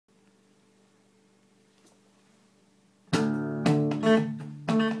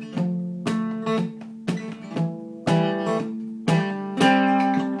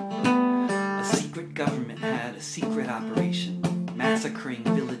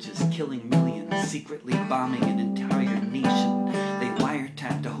villages, killing millions, secretly bombing an entire nation. They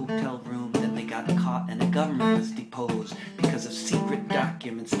wiretapped a hotel room, then they got caught and the government was deposed because of secret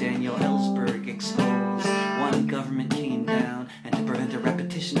documents Daniel Ellsberg exposed. One government came down, and to prevent a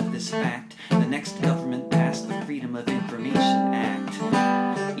repetition of this fact, the next government passed the Freedom of Information Act.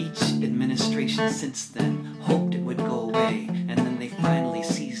 Each administration since then hoped it would go away, and then they finally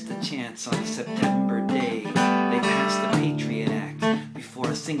seized the chance on September Day. They passed the Patriot Act before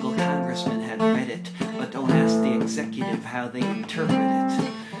a single congressman had read it, but don't ask the executive how they interpret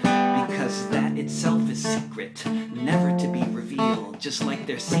it, because that itself is secret, never to be revealed, just like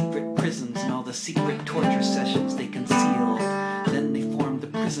their secret prisons and all the secret torture sessions they concealed. Then they formed the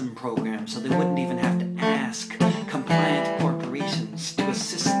Prism program so they wouldn't even have to ask compliant corporations to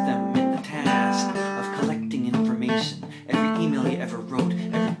assist them in the task of collecting information. Every email you ever wrote,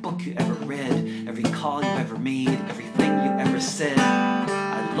 every book you ever read, every call you ever made, everything you ever said.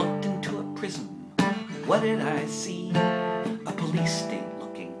 I looked into a prism. What did I see? A police state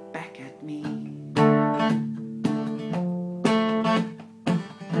looking back at me.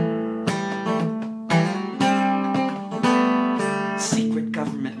 Secret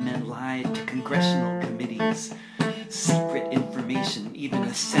government men lied to congressional committees. Secret information even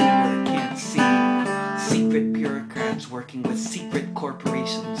a senator can't see. Secret bureaucrats working with secret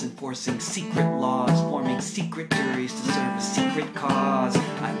corporations, enforcing secret laws, forming secret juries to serve a secret cause.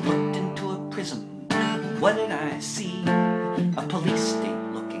 I looked into a prism. What did I see? A police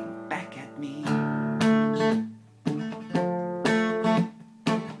state looking back at me.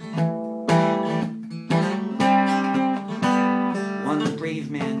 One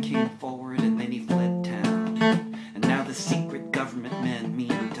brave man came forward and then he fled town. And now the secret government men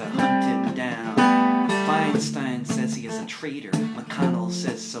mean to hunt him down. Feinstein says he is a traitor,